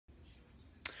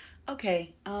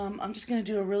Okay, I'm just going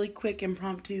to do a really quick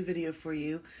impromptu video for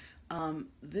you.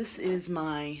 This is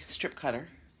my strip cutter.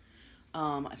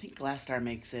 I think Glastar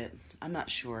makes it. I'm not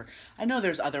sure. I know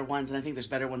there's other ones, and I think there's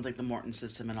better ones like the Morton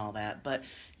system and all that, but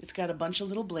it's got a bunch of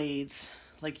little blades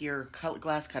like your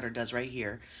glass cutter does right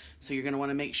here. So you're going to want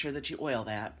to make sure that you oil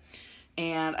that.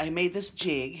 And I made this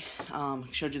jig,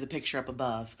 showed you the picture up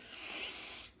above.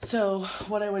 So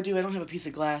what I would do, I don't have a piece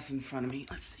of glass in front of me.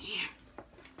 Let's see.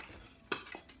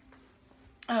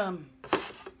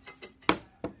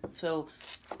 So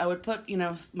I would put,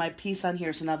 my piece on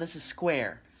here. So now this is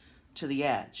square to the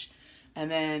edge. And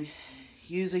then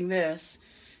using this,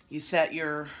 you set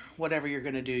your, whatever you're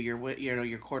going to do, your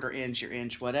 1/4 inch, your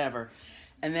inch, whatever.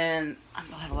 And then, I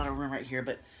don't have a lot of room right here,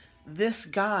 but this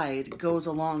guide goes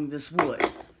along this wood.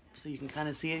 So you can kind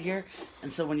of see it here.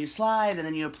 And so when you slide and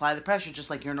then you apply the pressure just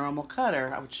like your normal cutter,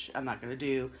 which I'm not going to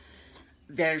do,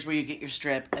 there's where you get your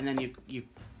strip, and then you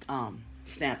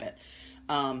snap it.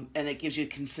 And it gives you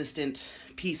consistent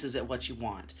pieces at what you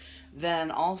want.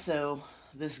 Then also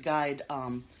this guide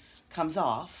comes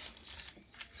off,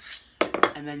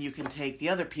 and then you can take the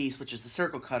other piece, which is the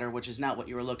circle cutter, which is not what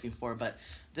you were looking for, but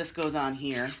this goes on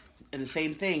here, and the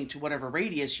same thing, to whatever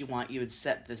radius you want, you would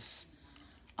set this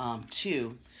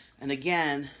to. And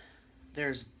again,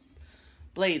 there's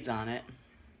blades on it.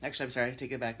 Actually, I'm sorry, I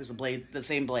take it back. There's a blade, the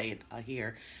same blade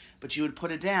here. But you would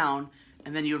put it down,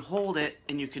 and then you would hold it,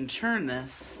 and you can turn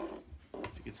this,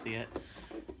 if you can see it.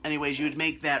 Anyways, you would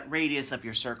make that radius of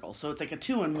your circle. So it's like a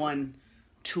 2-in-1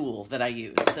 tool that I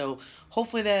use. So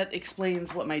hopefully that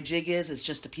explains what my jig is. It's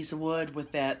just a piece of wood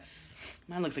with that,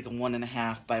 mine looks like a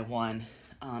 1.5 by 1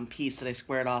 piece that I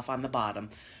squared off on the bottom.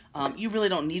 You really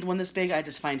don't need one this big. I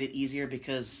just find it easier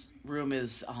because room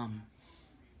is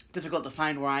difficult to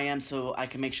find where I am, so I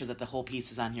can make sure that the whole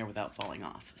piece is on here without falling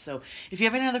off. So if you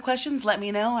have any other questions, let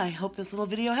me know. I hope this little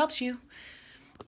video helps you.